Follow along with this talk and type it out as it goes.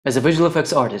As a visual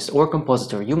effects artist or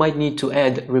compositor, you might need to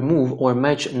add, remove, or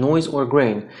match noise or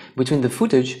grain between the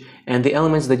footage and the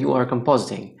elements that you are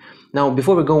compositing. Now,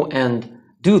 before we go and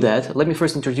do that, let me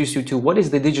first introduce you to what is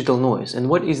the digital noise and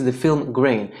what is the film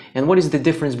grain and what is the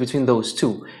difference between those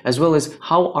two, as well as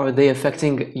how are they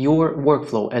affecting your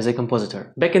workflow as a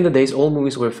compositor. Back in the days, all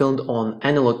movies were filmed on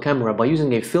analog camera by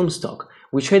using a film stock,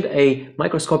 which had a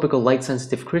microscopical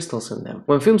light-sensitive crystals in them.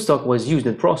 When film stock was used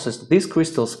and processed, these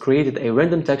crystals created a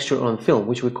random texture on film,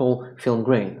 which we call film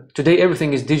grain. Today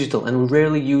everything is digital and we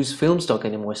rarely use film stock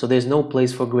anymore, so there's no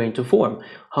place for grain to form.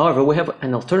 However, we have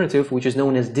an alternative which is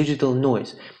known as digital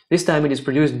noise. This time it is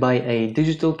produced by a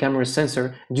digital camera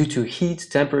sensor due to heat,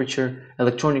 temperature,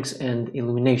 electronics, and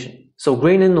illumination. So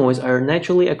grain and noise are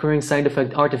naturally occurring side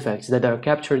effect artifacts that are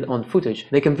captured on footage.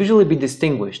 They can visually be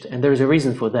distinguished, and there is a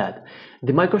reason for that.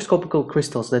 The microscopical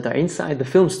crystals that are inside the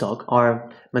film stock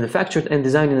are manufactured and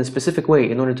designed in a specific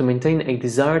way in order to maintain a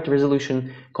desired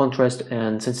resolution, contrast,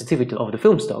 and sensitivity of the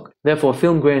film stock. Therefore,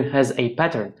 film grain has a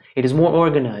pattern. It is more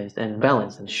organized and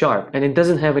balanced and sharp, and it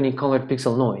doesn't have any colored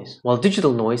pixel noise. While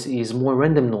digital noise is more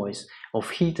random noise of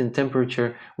heat and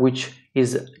temperature, which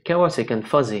is chaotic and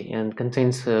fuzzy and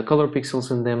contains color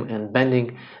pixels in them and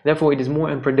bending. Therefore, it is more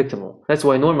unpredictable. That's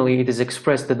why normally it is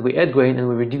expressed that we add grain and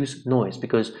we reduce noise,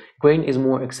 because grain is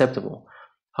more acceptable.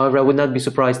 However, I would not be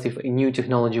surprised if a new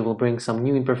technology will bring some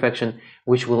new imperfection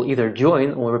which will either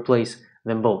join or replace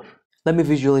them both. Let me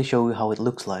visually show you how it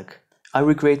looks like. I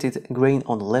recreated grain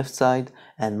on the left side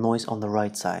and noise on the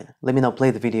right side. Let me now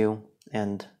play the video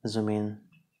and zoom in.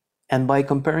 And by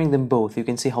comparing them both, you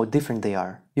can see how different they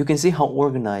are. You can see how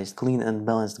organized, clean and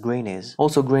balanced grain is.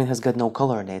 Also, grain has got no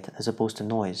color in it, as opposed to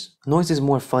noise. Noise is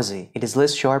more fuzzy, it is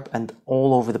less sharp and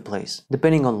all over the place.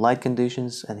 Depending on light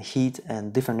conditions and heat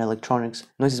and different electronics,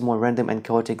 noise is more random and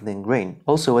chaotic than grain.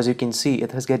 Also, as you can see,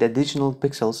 it has got additional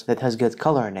pixels that has got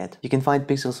color in it. You can find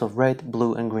pixels of red,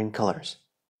 blue and green colors.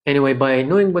 Anyway, by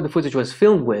knowing what the footage was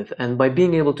filmed with, and by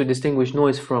being able to distinguish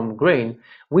noise from grain,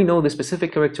 we know the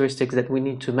specific characteristics that we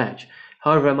need to match.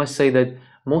 However, I must say that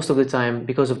most of the time,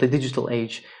 because of the digital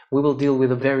age, we will deal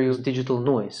with a various digital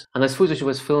noise, unless footage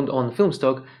was filmed on film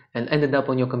stock and ended up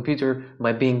on your computer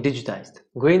by being digitized.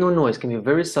 Grain or noise can be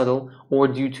very subtle, or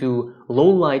due to low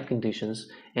light conditions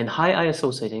and high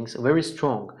ISO settings, very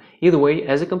strong. Either way,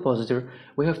 as a compositor,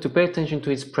 we have to pay attention to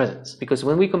its presence, because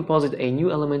when we composite a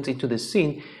new element into the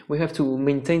scene, we have to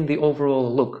maintain the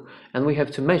overall look, and we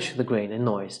have to match the grain and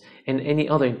noise and any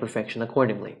other imperfection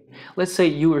accordingly. Let's say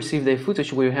you received a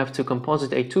footage where you have to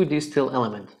composite a 2D still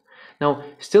element. Now,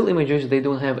 still images, they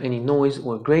don't have any noise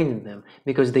or grain in them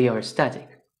because they are static.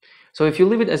 So if you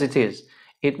leave it as it is,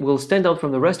 it will stand out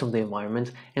from the rest of the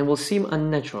environment and will seem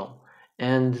unnatural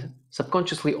and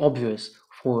subconsciously obvious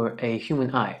for a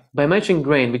human eye. By matching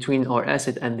grain between our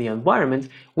asset and the environment,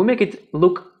 we make it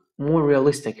look more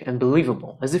realistic and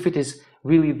believable, as if it is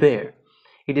really there.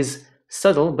 It is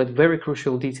subtle but very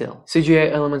crucial detail.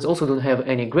 CGI elements also don't have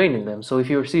any grain in them, so if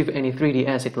you receive any 3D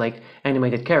asset like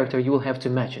animated character, you will have to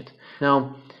match it.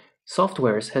 Now,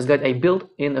 softwares has got a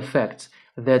built-in effects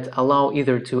that allow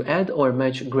either to add or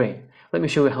match grain. Let me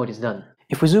show you how it is done.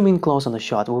 If we zoom in close on the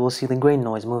shot, we will see the grain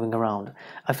noise moving around.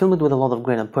 I filmed it with a lot of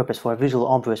grain on purpose for a visual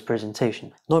obvious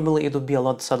presentation. Normally it would be a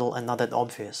lot subtle and not that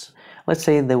obvious. Let's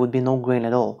say there would be no grain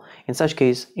at all. In such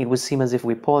case, it would seem as if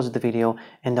we paused the video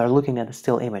and are looking at a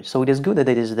still image. So it is good that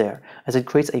it is there, as it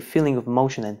creates a feeling of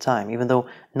motion and time, even though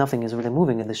nothing is really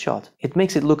moving in the shot. It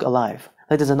makes it look alive.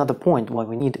 That is another point why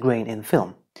we need grain in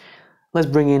film. Let's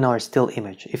bring in our still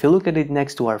image. If you look at it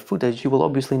next to our footage, you will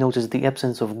obviously notice the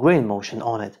absence of grain motion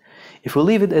on it. If we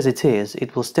leave it as it is,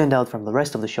 it will stand out from the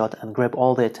rest of the shot and grab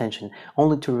all the attention,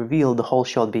 only to reveal the whole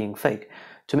shot being fake.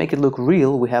 To make it look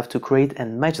real, we have to create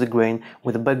and match the grain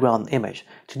with the background image.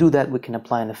 To do that, we can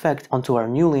apply an effect onto our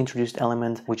newly introduced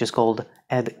element, which is called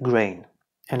Add Grain.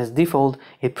 And as default,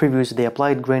 it previews the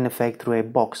applied grain effect through a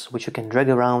box, which you can drag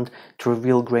around to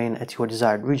reveal grain at your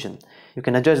desired region. You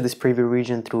can adjust this preview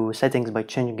region through settings by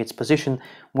changing its position,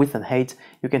 width and height.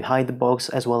 You can hide the box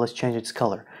as well as change its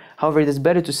color. However, it is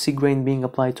better to see grain being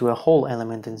applied to a whole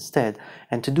element instead,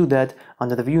 and to do that,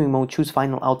 under the viewing mode, choose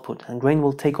Final Output, and grain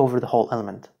will take over the whole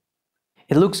element.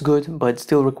 It looks good, but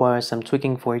still requires some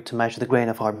tweaking for it to match the grain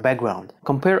of our background.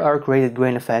 Compare our created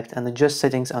grain effect and adjust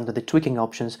settings under the tweaking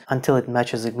options until it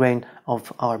matches the grain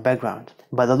of our background.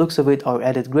 By the looks of it, our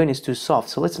added grain is too soft,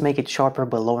 so let's make it sharper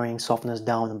by lowering softness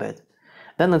down a bit.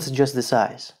 Then let's adjust the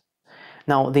size.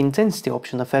 Now, the intensity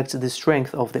option affects the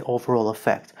strength of the overall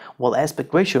effect, while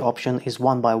aspect ratio option is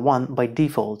 1:1 by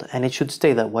default, and it should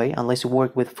stay that way unless you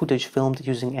work with footage filmed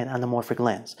using an anamorphic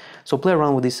lens. So play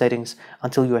around with these settings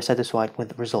until you are satisfied with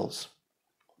the results.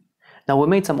 Now we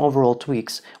made some overall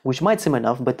tweaks, which might seem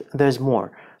enough, but there's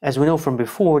more. As we know from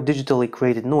before, digitally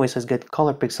created noise has got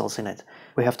color pixels in it.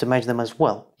 We have to match them as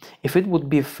well. If it would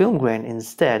be film grain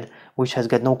instead, which has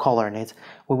got no color in it,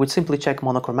 we would simply check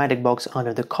monochromatic box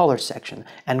under the color section,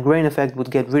 and grain effect would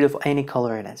get rid of any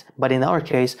color in it. But in our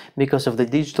case, because of the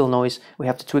digital noise, we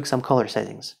have to tweak some color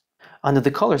settings. Under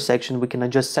the color section, we can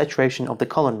adjust saturation of the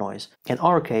color noise. In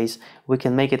our case, we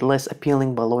can make it less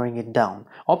appealing by lowering it down.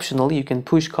 Optionally, you can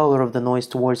push color of the noise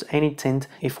towards any tint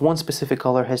if one specific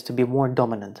color has to be more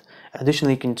dominant.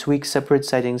 Additionally, you can tweak separate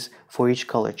settings for each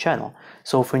color channel.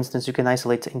 So for instance, you can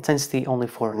isolate intensity only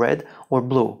for red or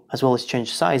blue, as well as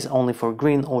change size only for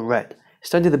green or red.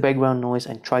 Study the background noise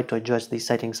and try to adjust these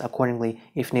settings accordingly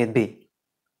if need be.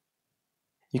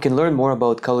 You can learn more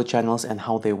about color channels and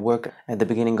how they work at the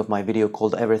beginning of my video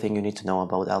called Everything You Need to Know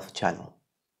About Alpha Channel.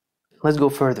 Let's go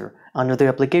further. Under the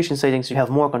application settings, you have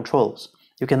more controls.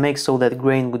 You can make so that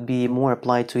grain would be more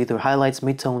applied to either highlights,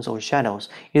 midtones, or shadows,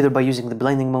 either by using the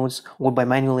blending modes or by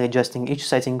manually adjusting each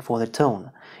setting for the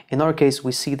tone. In our case,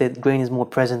 we see that grain is more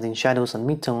present in shadows and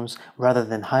midtones rather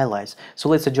than highlights, so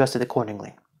let's adjust it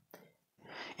accordingly.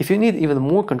 If you need even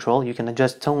more control, you can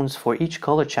adjust tones for each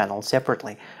color channel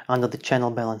separately under the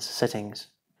channel balance settings.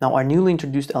 Now our newly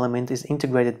introduced element is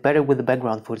integrated better with the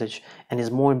background footage and is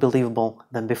more believable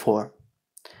than before.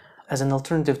 As an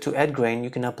alternative to add grain, you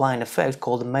can apply an effect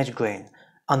called match grain.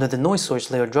 Under the noise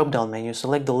source layer drop-down menu,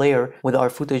 select the layer with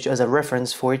our footage as a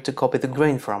reference for it to copy the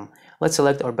grain from. Let's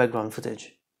select our background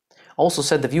footage. Also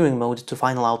set the viewing mode to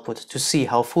final output to see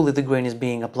how fully the grain is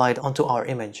being applied onto our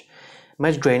image.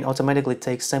 Match grain automatically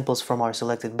takes samples from our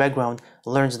selected background,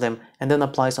 learns them, and then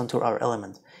applies onto our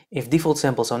element. If default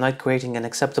samples are not creating an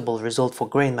acceptable result for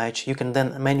grain match, you can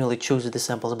then manually choose the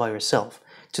samples by yourself.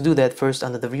 To do that, first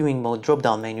under the viewing mode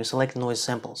drop-down menu, select noise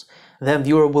samples. Then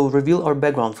viewer will reveal our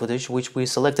background footage, which we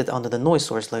selected under the noise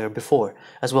source layer before,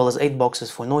 as well as 8 boxes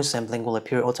for noise sampling will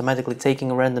appear automatically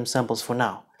taking random samples for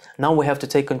now. Now we have to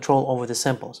take control over the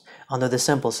samples. Under the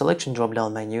sample selection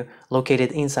drop-down menu,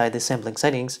 located inside the sampling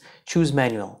settings, choose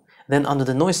manual. Then under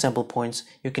the noise sample points,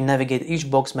 you can navigate each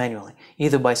box manually,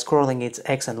 either by scrolling its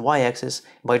X and Y axis,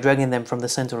 by dragging them from the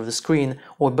center of the screen,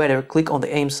 or better, click on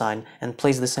the aim sign and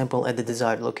place the sample at the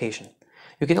desired location.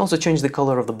 You can also change the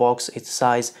color of the box, its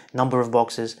size, number of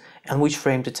boxes, and which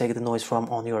frame to take the noise from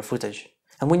on your footage.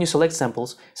 And when you select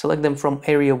samples, select them from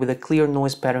area with a clear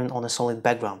noise pattern on a solid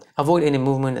background. Avoid any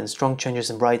movement and strong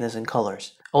changes in brightness and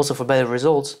colors. Also for better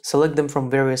results, select them from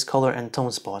various color and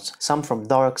tone spots, some from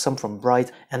dark, some from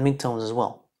bright, and mid-tones as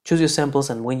well. Choose your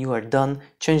samples, and when you are done,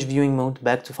 change viewing mode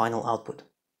back to final output.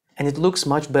 And it looks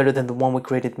much better than the one we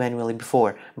created manually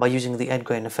before by using the add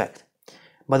grain effect.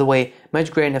 By the way,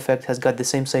 match grain effect has got the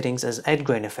same settings as add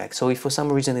grain effect, so if for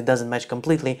some reason it doesn't match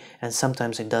completely, and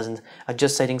sometimes it doesn't,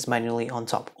 adjust settings manually on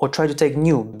top. Or try to take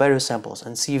new, better samples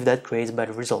and see if that creates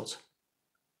better results.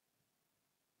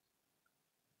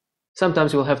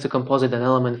 Sometimes you'll have to composite an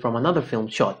element from another film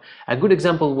shot. A good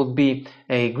example would be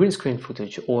a green screen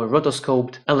footage or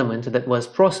rotoscoped element that was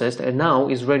processed and now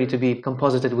is ready to be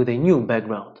composited with a new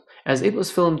background. As it was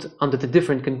filmed under the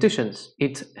different conditions,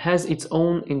 it has its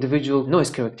own individual noise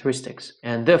characteristics,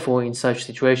 and therefore in such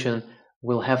situation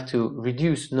we'll have to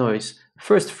reduce noise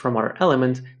first from our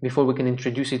element before we can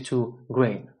introduce it to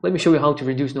grain. Let me show you how to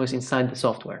reduce noise inside the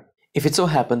software. If it so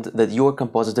happened that your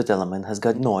composited element has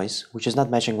got noise which is not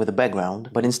matching with the background,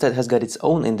 but instead has got its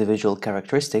own individual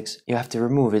characteristics, you have to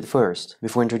remove it first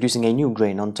before introducing a new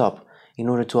grain on top in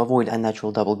order to avoid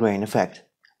unnatural double grain effect.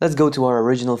 Let's go to our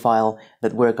original file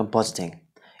that we're compositing.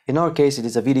 In our case, it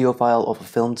is a video file of a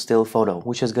filmed still photo,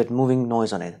 which has got moving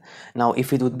noise on it. Now,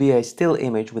 if it would be a still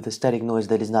image with a static noise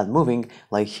that is not moving,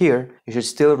 like here, you should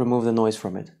still remove the noise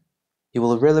from it. You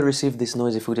will rarely receive this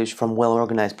noisy footage from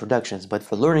well-organized productions, but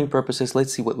for learning purposes,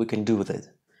 let's see what we can do with it.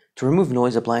 To remove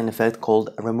noise, apply an effect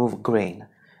called remove grain.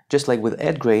 Just like with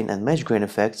add grain and match grain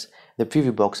effects, the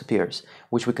preview box appears,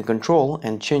 which we can control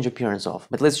and change appearance of.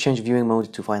 But let's change viewing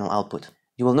mode to final output.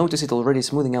 You will notice it already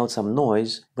smoothing out some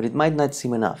noise, but it might not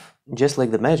seem enough. Just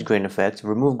like the match grain effect,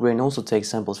 remove grain also takes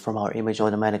samples from our image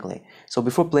automatically. So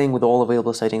before playing with all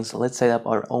available settings, let's set up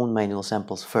our own manual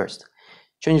samples first.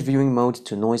 Change viewing mode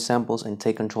to noise samples and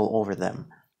take control over them.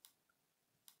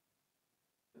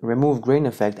 Remove grain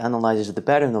effect analyzes the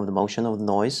pattern of the motion of the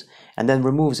noise and then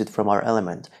removes it from our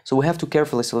element. So we have to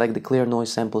carefully select the clear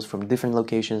noise samples from different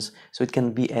locations so it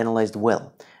can be analyzed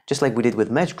well. Just like we did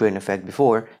with match grain effect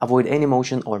before, avoid any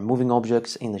motion or moving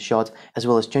objects in the shot, as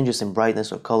well as changes in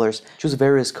brightness or colors. Choose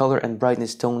various color and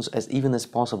brightness tones as even as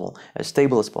possible, as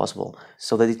stable as possible,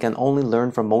 so that it can only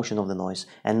learn from motion of the noise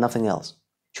and nothing else.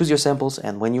 Choose your samples,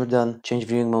 and when you're done, change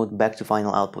viewing mode back to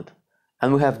final output.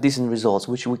 And we have decent results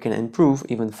which we can improve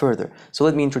even further. So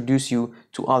let me introduce you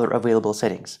to other available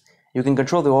settings. You can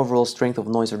control the overall strength of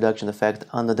noise reduction effect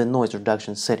under the noise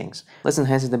reduction settings. Let's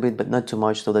enhance it a bit, but not too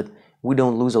much, so that we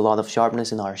don't lose a lot of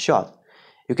sharpness in our shot.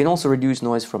 You can also reduce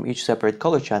noise from each separate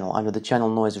color channel under the channel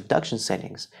noise reduction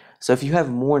settings. So if you have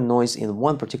more noise in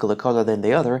one particular color than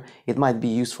the other, it might be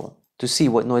useful. To see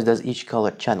what noise does each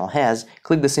color channel has,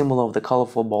 click the symbol of the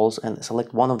colorful balls and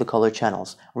select one of the color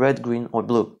channels, red, green, or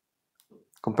blue.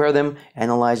 Compare them,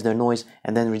 analyze their noise,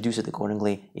 and then reduce it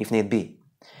accordingly if need be.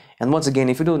 And once again,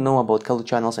 if you don't know about color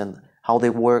channels and how they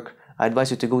work, I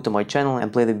advise you to go to my channel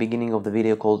and play the beginning of the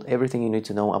video called Everything You Need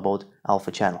to Know About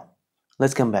Alpha Channel.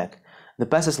 Let's come back. The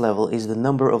passes level is the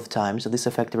number of times this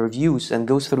effect reviews and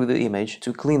goes through the image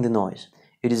to clean the noise.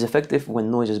 It is effective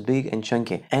when noise is big and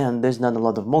chunky and there's not a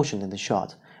lot of motion in the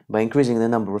shot. By increasing the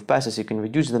number of passes, you can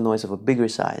reduce the noise of a bigger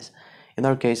size. In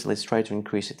our case, let's try to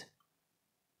increase it.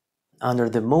 Under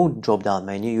the Mode drop-down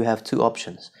menu, you have two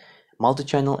options,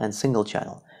 multi-channel and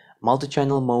single-channel.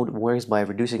 Multi-channel mode works by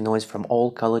reducing noise from all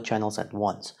color channels at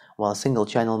once, while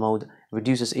single-channel mode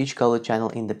reduces each color channel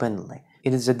independently.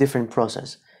 It is a different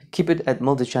process. Keep it at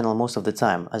multi-channel most of the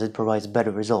time, as it provides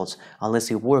better results, unless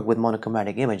you work with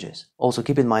monochromatic images. Also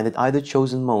keep in mind that either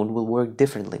chosen mode will work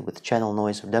differently with channel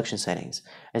noise reduction settings,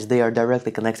 as they are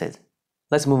directly connected.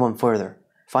 Let's move on further.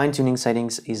 Fine-tuning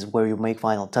settings is where you make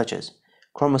final touches.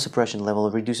 Chroma suppression level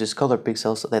reduces color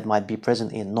pixels that might be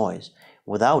present in noise.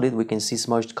 Without it, we can see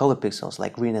smudged color pixels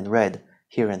like green and red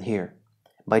here and here.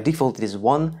 By default, it is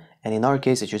 1, and in our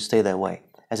case, it should stay that way,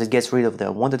 as it gets rid of the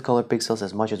unwanted color pixels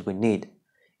as much as we need.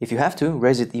 If you have to,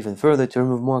 raise it even further to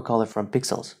remove more color from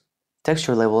pixels.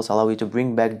 Texture levels allow you to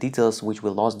bring back details which we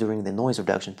lost during the noise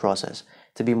reduction process.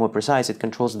 To be more precise, it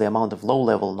controls the amount of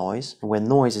low-level noise when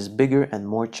noise is bigger and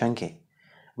more chunky.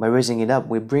 By raising it up,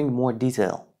 we bring more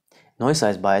detail. Noise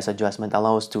size bias adjustment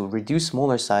allows us to reduce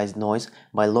smaller sized noise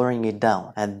by lowering it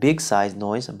down, and big sized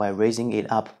noise by raising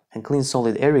it up. And clean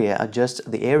solid area adjusts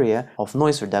the area of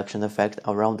noise reduction effect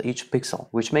around each pixel,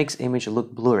 which makes image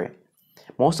look blurry.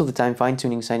 Most of the time,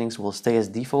 fine-tuning settings will stay as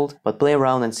default, but play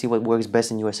around and see what works best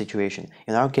in your situation.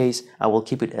 In our case, I will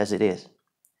keep it as it is.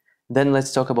 Then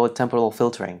let's talk about temporal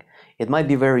filtering. It might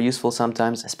be very useful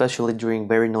sometimes, especially during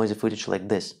very noisy footage like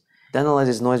this. It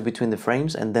analyzes noise between the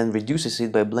frames and then reduces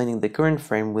it by blending the current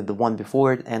frame with the one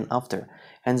before it and after,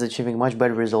 hence achieving much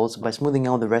better results by smoothing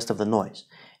out the rest of the noise.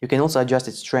 You can also adjust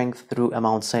its strength through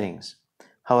amount settings.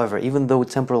 However, even though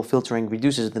temporal filtering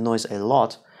reduces the noise a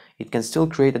lot, it can still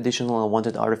create additional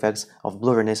unwanted artifacts of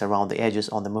blurriness around the edges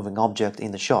on the moving object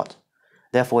in the shot.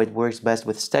 Therefore, it works best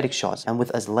with static shots and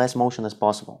with as less motion as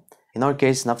possible. In our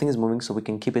case, nothing is moving, so we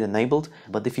can keep it enabled,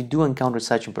 but if you do encounter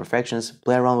such imperfections,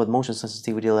 play around with motion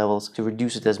sensitivity levels to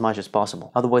reduce it as much as possible.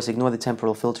 Otherwise, ignore the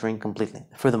temporal filtering completely.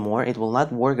 Furthermore, it will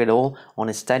not work at all on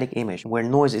a static image, where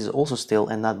noise is also still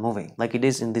and not moving, like it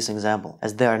is in this example.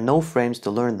 As there are no frames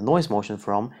to learn the noise motion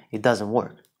from, it doesn't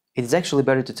work. It is actually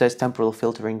better to test temporal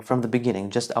filtering from the beginning,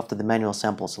 just after the manual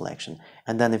sample selection,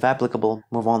 and then if applicable,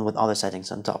 move on with other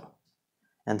settings on top.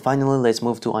 And finally, let's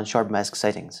move to unsharp mask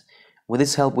settings. With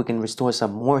this help, we can restore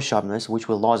some more sharpness which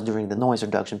we lost during the noise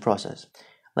reduction process.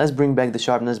 Let's bring back the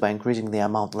sharpness by increasing the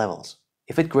amount levels.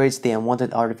 If it creates the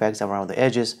unwanted artifacts around the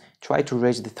edges, try to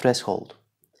raise the threshold.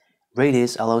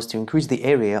 Radius allows to increase the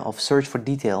area of search for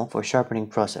detail for sharpening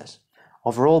process.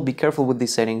 Overall, be careful with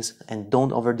these settings and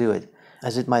don't overdo it,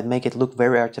 as it might make it look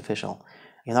very artificial.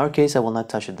 In our case, I will not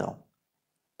touch it though.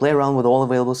 Play around with all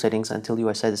available settings until you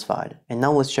are satisfied. And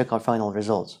now let's check our final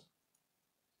results.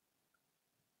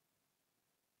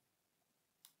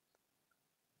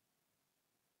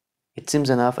 It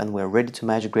seems enough and we're ready to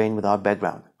match grain with our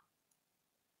background.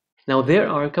 Now there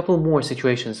are a couple more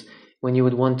situations when you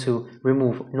would want to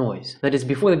remove noise. That is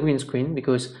before the green screen,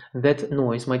 because that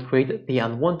noise might create the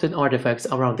unwanted artifacts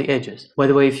around the edges. By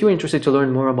the way, if you're interested to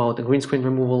learn more about the green screen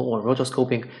removal or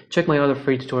rotoscoping, check my other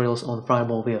free tutorials on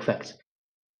Fireball VFX.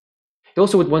 You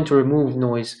also would want to remove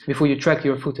noise before you track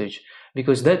your footage,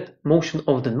 because that motion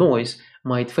of the noise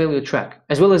might fail your track,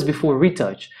 as well as before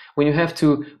retouch, when you have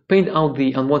to paint out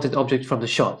the unwanted object from the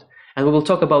shot. And we will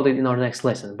talk about it in our next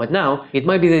lesson. But now, it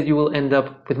might be that you will end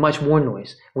up with much more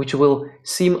noise, which will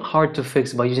seem hard to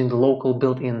fix by using the local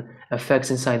built-in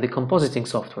effects inside the compositing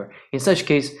software. In such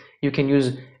case, you can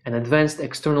use an advanced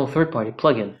external third-party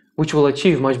plugin, which will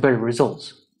achieve much better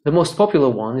results. The most popular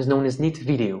one is known as Neat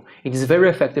Video. It is very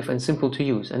effective and simple to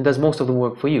use and does most of the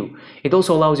work for you. It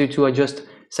also allows you to adjust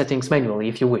settings manually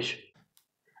if you wish.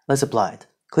 Let's apply it.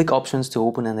 Click Options to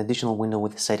open an additional window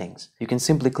with settings. You can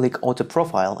simply click Auto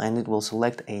Profile and it will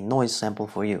select a noise sample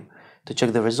for you. To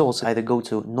check the results, either go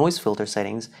to Noise Filter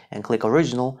Settings and click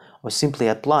Original, or simply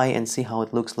Apply and see how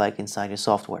it looks like inside your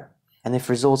software. And if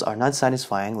results are not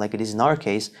satisfying, like it is in our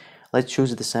case, let's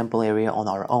choose the sample area on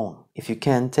our own. If you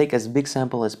can, take as big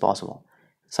sample as possible.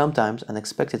 Sometimes an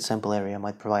expected sample area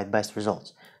might provide best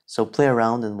results. So play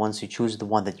around, and once you choose the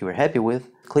one that you are happy with,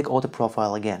 click Auto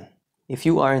Profile again. If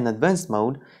you are in advanced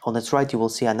mode, on its right you will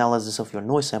see analysis of your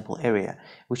noise sample area,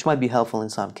 which might be helpful in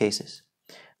some cases.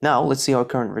 Now let's see our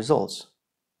current results.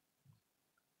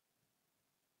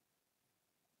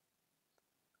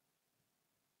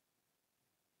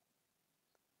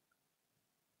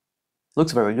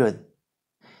 Looks very good.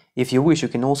 If you wish, you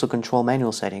can also control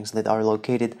manual settings that are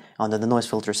located under the Noise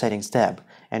Filter Settings tab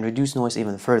and reduce noise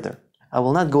even further. I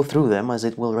will not go through them as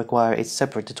it will require a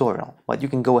separate tutorial, but you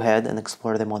can go ahead and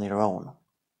explore them on your own.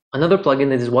 Another plugin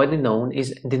that is widely known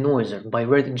is Denoiser by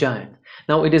Red Giant.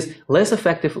 Now, it is less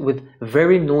effective with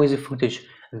very noisy footage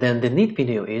than the Neat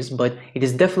Video is, but it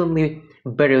is definitely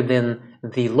better than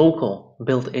the local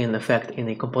built-in effect in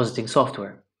the compositing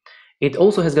software. It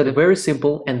also has got a very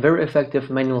simple and very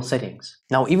effective manual settings.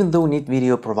 Now, even though Neat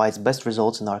Video provides best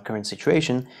results in our current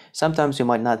situation, sometimes you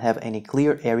might not have any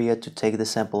clear area to take the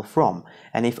sample from,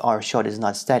 and if our shot is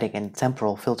not static and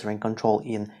temporal filtering control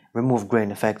in Remove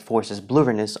Grain effect forces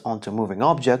blurriness onto moving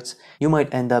objects, you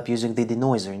might end up using the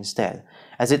Denoiser instead,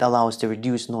 as it allows to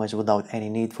reduce noise without any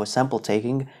need for sample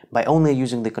taking by only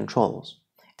using the controls.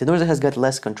 Denoiser has got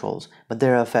less controls, but they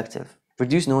are effective.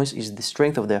 Reduced noise is the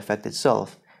strength of the effect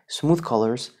itself. Smooth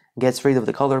colors gets rid of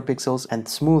the color pixels and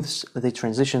smooths the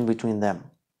transition between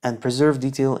them, and preserve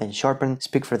detail and sharpen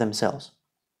speak for themselves.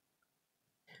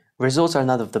 Results are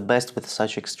not of the best with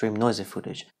such extreme noisy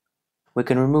footage. We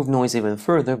can remove noise even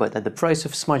further, but at the price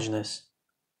of smudginess,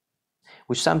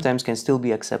 which sometimes can still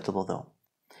be acceptable though.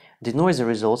 Denoiser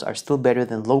results are still better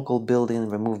than local built-in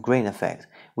remove grain effect,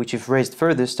 which if raised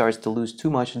further starts to lose too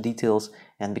much details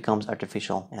and becomes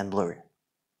artificial and blurry.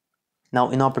 Now,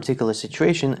 in our particular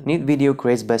situation, Neat Video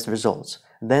creates best results,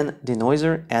 then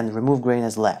Denoiser and Remove Grain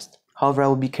as last. However, I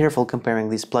will be careful comparing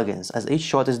these plugins, as each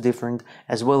shot is different,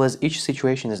 as well as each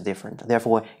situation is different,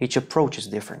 therefore each approach is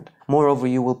different. Moreover,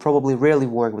 you will probably rarely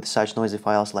work with such noisy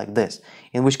files like this,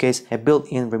 in which case a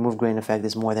built-in Remove Grain effect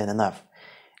is more than enough.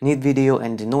 Neat Video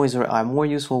and Denoiser are more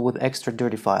useful with extra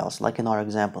dirty files, like in our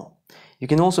example. You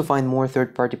can also find more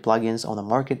third-party plugins on the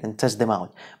market and test them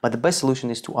out, but the best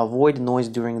solution is to avoid noise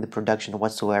during the production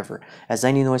whatsoever, as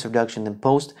any noise reduction in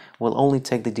post will only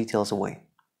take the details away.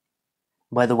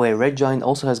 By the way, Red Giant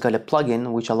also has got a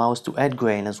plugin which allows to add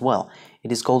grain as well.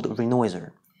 It is called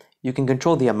Renoiser. You can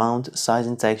control the amount, size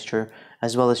and texture,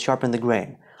 as well as sharpen the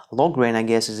grain. Low grain, I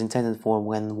guess, is intended for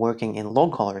when working in low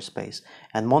color space,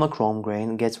 and monochrome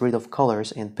grain gets rid of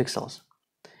colors in pixels.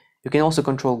 You can also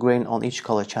control grain on each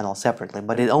color channel separately,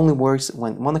 but it only works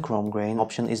when monochrome grain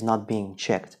option is not being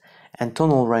checked, and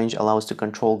tonal range allows to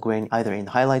control grain either in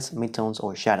highlights, midtones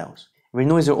or shadows.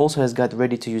 Renoiser also has got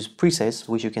ready-to-use presets,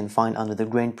 which you can find under the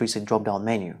grain preset drop-down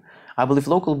menu. I believe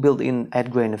local built-in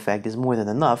add grain effect is more than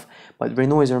enough, but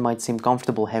Renoiser might seem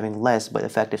comfortable having less but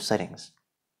effective settings.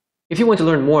 If you want to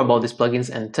learn more about these plugins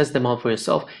and test them out for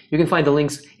yourself, you can find the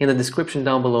links in the description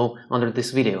down below under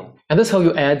this video. And that's how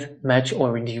you add, match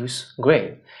or reduce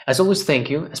grain. As always, thank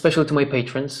you, especially to my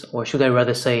patrons, or should I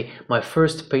rather say my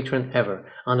first patron ever,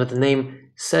 under the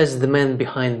name Says the Man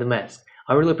Behind the Mask.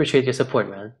 I really appreciate your support,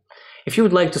 man. If you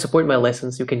would like to support my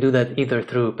lessons, you can do that either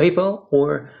through PayPal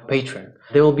or Patreon.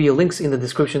 There will be links in the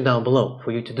description down below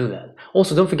for you to do that.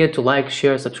 Also, don't forget to like,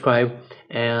 share, subscribe,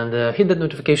 and hit that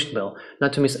notification bell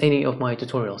not to miss any of my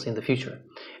tutorials in the future.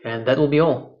 And that will be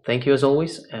all. Thank you as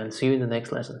always, and see you in the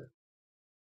next lesson.